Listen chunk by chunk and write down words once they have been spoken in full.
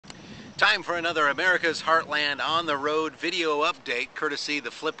Time for another America's Heartland on the road video update, courtesy the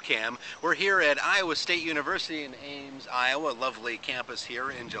Flip Cam. We're here at Iowa State University in Ames, Iowa. Lovely campus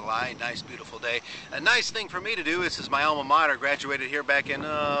here in July. Nice, beautiful day. A nice thing for me to do. This is my alma mater. Graduated here back in,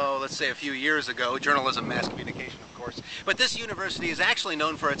 let's say a few years ago. Journalism, mass communication, of course. But this university is actually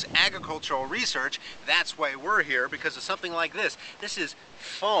known for its agricultural research. That's why we're here, because of something like this. This is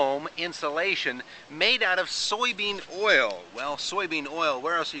foam insulation made out of soybean oil. Well, soybean oil,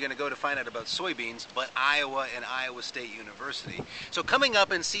 where else are you going to go to find out about soybeans but Iowa and Iowa State University? So coming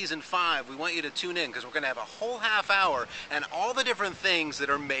up in season 5, we want you to tune in because we're going to have a whole half hour and all the different things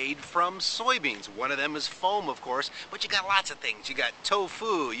that are made from soybeans. One of them is foam, of course, but you got lots of things. You got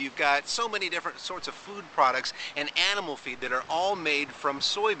tofu, you've got so many different sorts of food products and animal feed that are all made from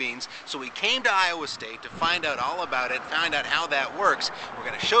soybeans. So we came to Iowa State to find out all about it, find out how that works. We're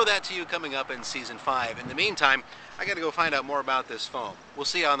going to show that to you coming up in season 5. In the meantime, I got to go find out more about this foam. We'll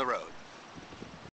see you on the road.